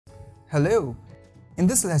Hello! In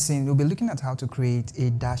this lesson, we'll be looking at how to create a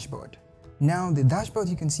dashboard. Now, the dashboard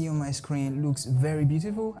you can see on my screen looks very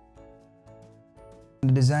beautiful.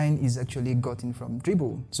 The design is actually gotten from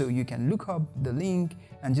Dribble, so you can look up the link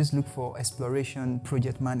and just look for Exploration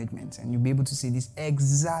Project Management and you'll be able to see this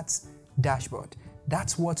exact dashboard.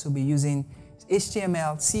 That's what we'll be using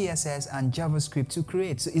HTML, CSS and JavaScript to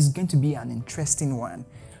create, so it's going to be an interesting one.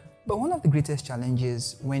 But one of the greatest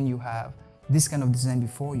challenges when you have this kind of design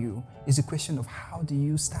before you is the question of how do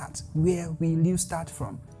you start? Where will you start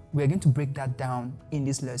from? We are going to break that down in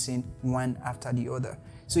this lesson one after the other.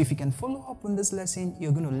 So if you can follow up on this lesson,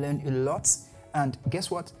 you're going to learn a lot. And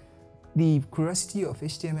guess what? The curiosity of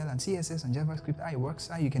HTML and CSS and JavaScript, how it works,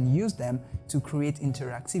 how you can use them to create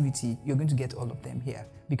interactivity, you're going to get all of them here.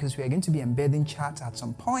 Because we are going to be embedding charts at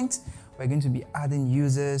some point, we're going to be adding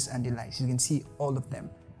users and the likes. You can see all of them.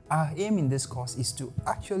 Our aim in this course is to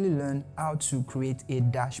actually learn how to create a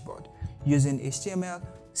dashboard using HTML,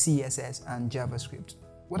 CSS, and JavaScript.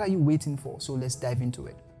 What are you waiting for? So let's dive into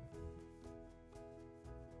it.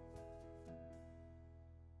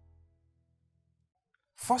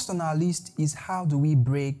 First on our list is how do we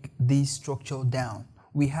break this structure down?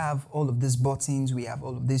 We have all of these buttons, we have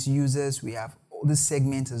all of these users, we have all these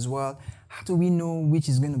segments as well. How do we know which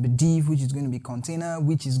is going to be div, which is going to be container,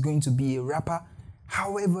 which is going to be a wrapper?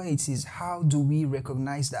 However it is, how do we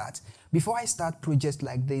recognize that? Before I start projects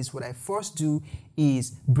like this, what I first do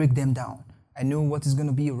is break them down. I know what is going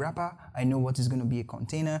to be a wrapper, I know what is going to be a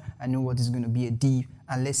container, I know what is going to be a div,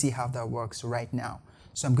 and let's see how that works right now.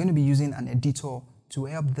 So I'm going to be using an editor to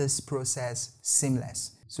help this process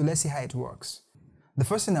seamless. So let's see how it works. The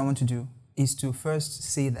first thing I want to do is to first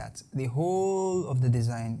say that the whole of the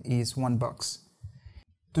design is one box.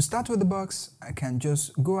 To start with the box, I can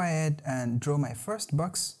just go ahead and draw my first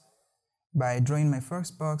box. By drawing my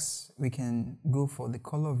first box, we can go for the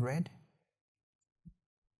color of red.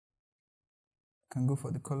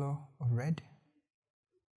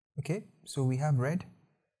 Okay, so we have red.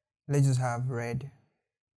 Let's just have red.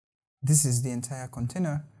 This is the entire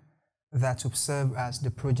container that will serve as the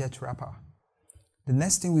project wrapper. The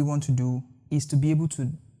next thing we want to do is to be able to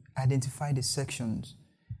identify the sections.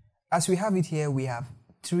 As we have it here, we have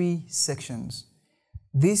 3 sections.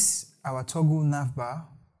 This, our toggle navbar,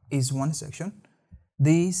 is one section.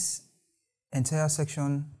 This entire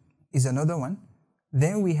section is another one.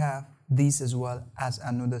 Then we have this as well as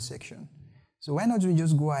another section. So why not we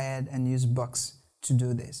just go ahead and use box to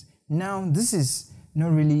do this? Now, this is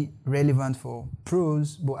not really relevant for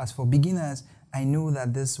pros, but as for beginners, I know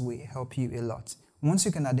that this will help you a lot. Once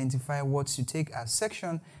you can identify what you take as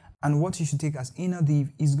section and what you should take as inner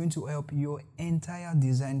div, is going to help your entire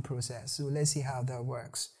design process. So let's see how that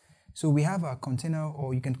works. So we have our container,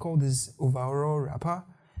 or you can call this overall wrapper.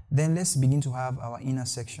 Then let's begin to have our inner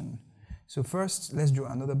section. So first, let's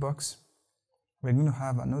draw another box. We're going to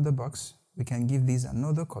have another box. We can give these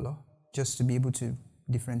another color just to be able to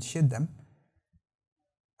differentiate them.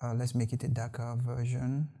 Let's make it a darker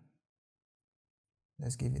version.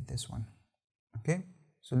 Let's give it this one. Okay,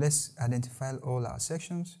 so let's identify all our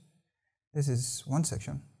sections. This is one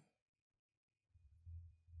section.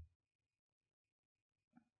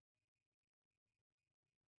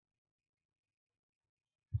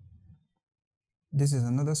 This is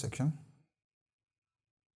another section.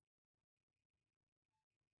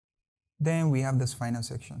 Then we have this final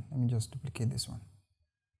section. Let me just duplicate this one.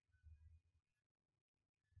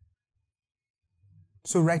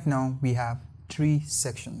 So right now we have 3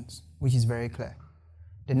 sections, which is very clear.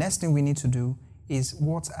 The next thing we need to do is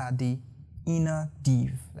what are the inner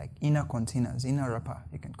div, like inner containers, inner wrapper,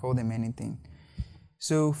 you can call them anything.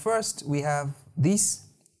 So first we have this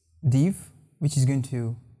div, which is going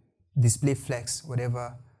to display flex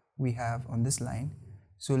whatever we have on this line.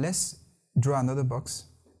 So let's draw another box.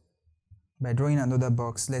 By drawing another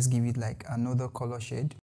box, let's give it like another color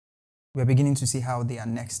shade. We're beginning to see how they are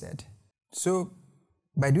nested. So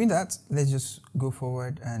by doing that, let's just go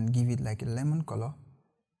forward and give it like a lemon color.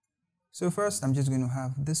 So first, I'm just going to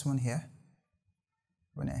have this one here.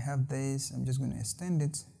 When I have this, I'm just going to extend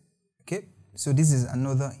it. Okay, so this is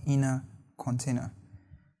another inner container.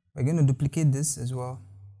 We're going to duplicate this as well.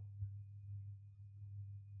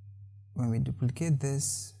 When we duplicate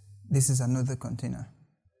this, this is another container.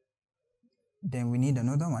 Then we need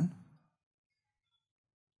another one.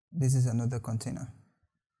 This is another container.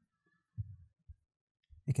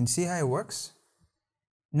 You can see how it works.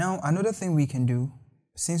 Now, another thing we can do,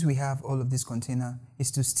 since we have all of this container,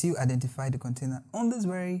 is to still identify the container on this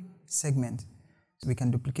very segment. So we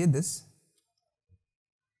can duplicate this.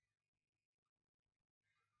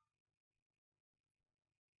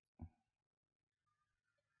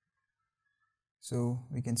 So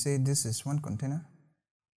we can say this is one container.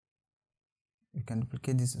 We can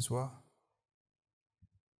duplicate this as well.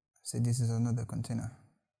 Say this is another container.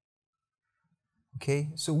 Okay,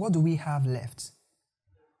 so what do we have left?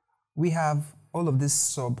 We have all of these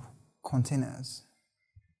sub containers.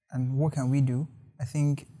 And what can we do? I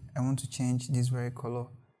think I want to change this very color.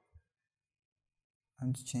 I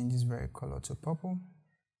want to change this very color to purple.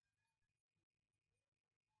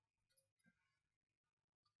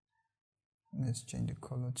 Let's change the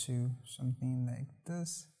color to something like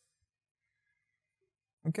this.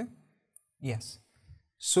 Okay? Yes.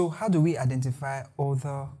 So how do we identify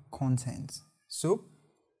other content? So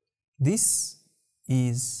this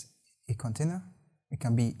is a container. It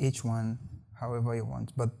can be h1, however you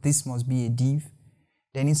want, but this must be a div.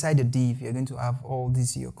 Then inside the div, you're going to have all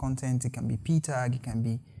this your content. It can be p tag, it can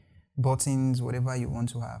be buttons, whatever you want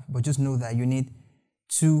to have. But just know that you need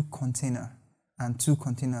 2 container and 2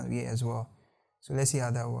 container here as well. So let's see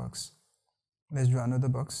how that works. Let's draw another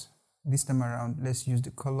box. This time around, let's use the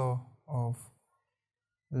color of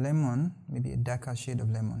lemon, maybe a darker shade of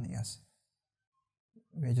lemon, yes.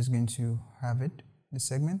 We're just going to have it, the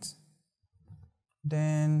segment.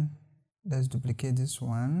 Then let's duplicate this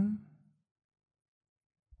one.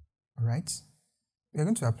 All right. We're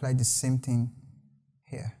going to apply the same thing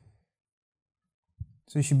here.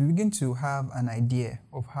 So you should begin to have an idea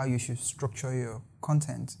of how you should structure your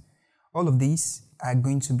content. All of these are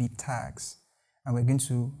going to be tags, and we're going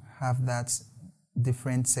to have that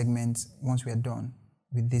different segments once we are done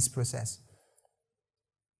with this process.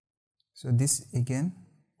 So this again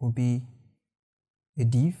will be a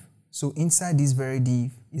div. So inside this very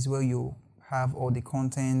div is where you have all the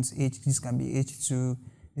contents. This can be h2,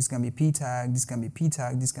 this can be p tag, this can be p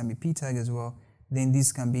tag, this can be p tag as well. Then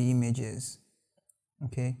this can be images.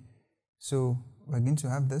 Okay, so we're going to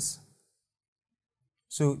have this.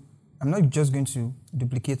 So I'm not just going to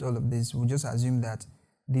duplicate all of this. We'll just assume that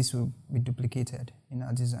this will be duplicated in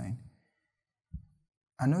our design.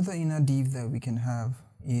 Another inner div that we can have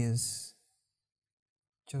is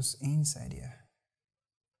just inside here.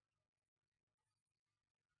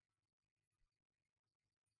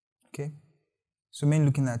 Okay, so main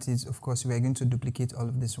looking at it, of course, we are going to duplicate all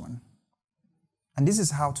of this one. And this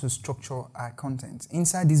is how to structure our content.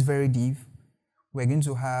 Inside this very div, we're going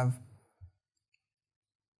to have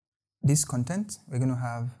this content. We're going to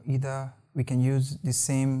have either, we can use the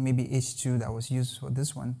same maybe h2 that was used for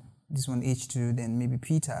this one h2, then maybe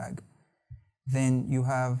p tag. Then you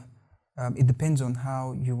have, it depends on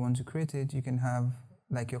how you want to create it. You can have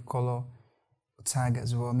like your color tag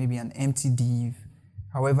as well, maybe an empty div.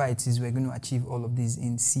 However it is, we're going to achieve all of these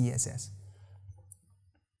in CSS.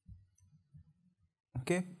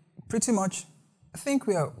 Okay, pretty much, I think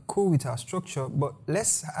we are cool with our structure, but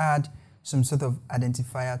let's add some sort of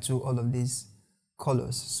identifier to all of these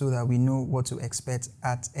colors so that we know what to expect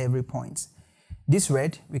at every point. This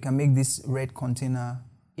red, we can make this red container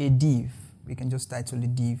a div. We can just title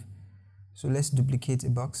it div. So let's duplicate a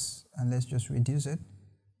box and let's just reduce it.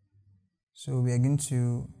 So we are going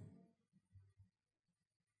to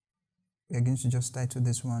just title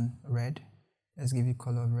this one red. Let's give it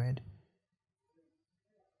color of red.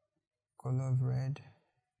 Color of red.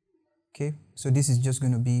 Okay, so this is just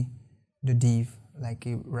going to be the div, like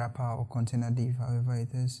a wrapper or container div, however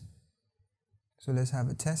it is. So let's have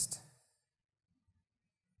a test.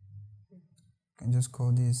 You can just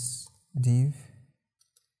call this div.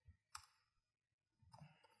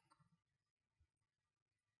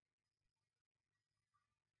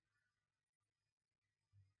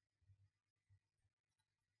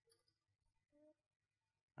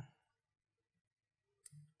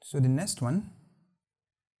 So the next one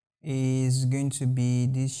is going to be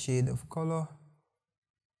this shade of color.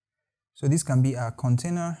 So this can be our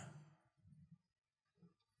container.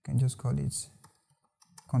 You can just call it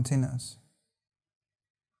containers.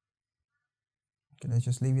 Okay, let's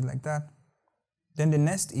just leave it like that. Then the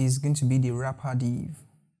next is going to be the wrapper div,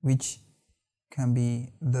 which can be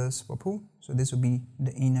this purple. So this will be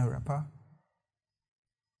the inner wrapper.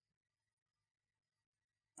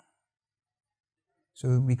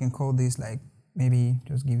 So we can call this, like, maybe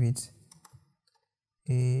just give it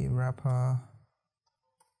a wrapper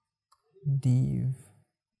div.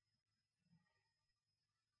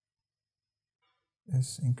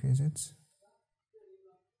 Let's increase it.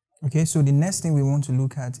 Okay, so the next thing we want to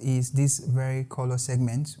look at is this very color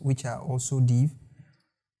segments, which are also div.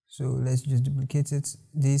 So let's just duplicate it.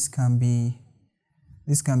 This can be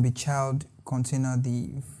child container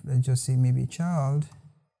div. Let's just say maybe child,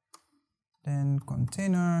 then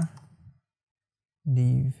container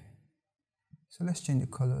div. So let's change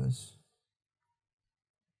the colors.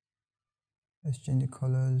 Let's change the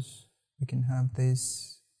colors. We can have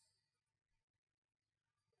this.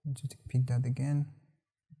 Let's pick that again.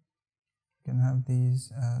 We can have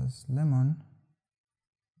these as lemon.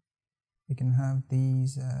 We can have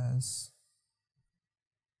these as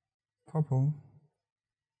purple.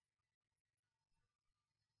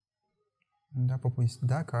 And that purple is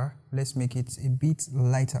darker. Let's make it a bit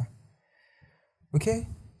lighter. Okay,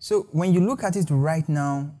 so when you look at it right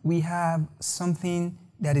now, we have something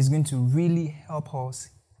that is going to really help us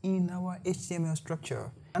in our HTML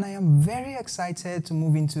structure. And I am very excited to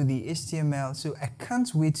move into the HTML, so I can't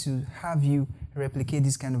wait to have you replicate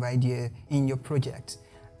this kind of idea in your project.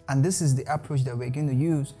 And this is the approach that we're going to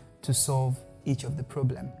use to solve each of the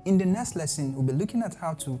problem. In the next lesson, we'll be looking at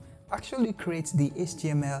how to actually create the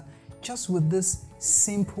HTML just with this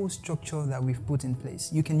simple structure that we've put in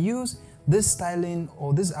place. You can use this styling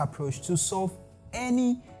or this approach to solve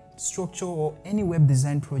any structure or any web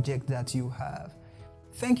design project that you have.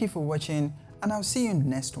 Thank you for watching, and I'll see you in the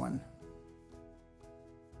next one.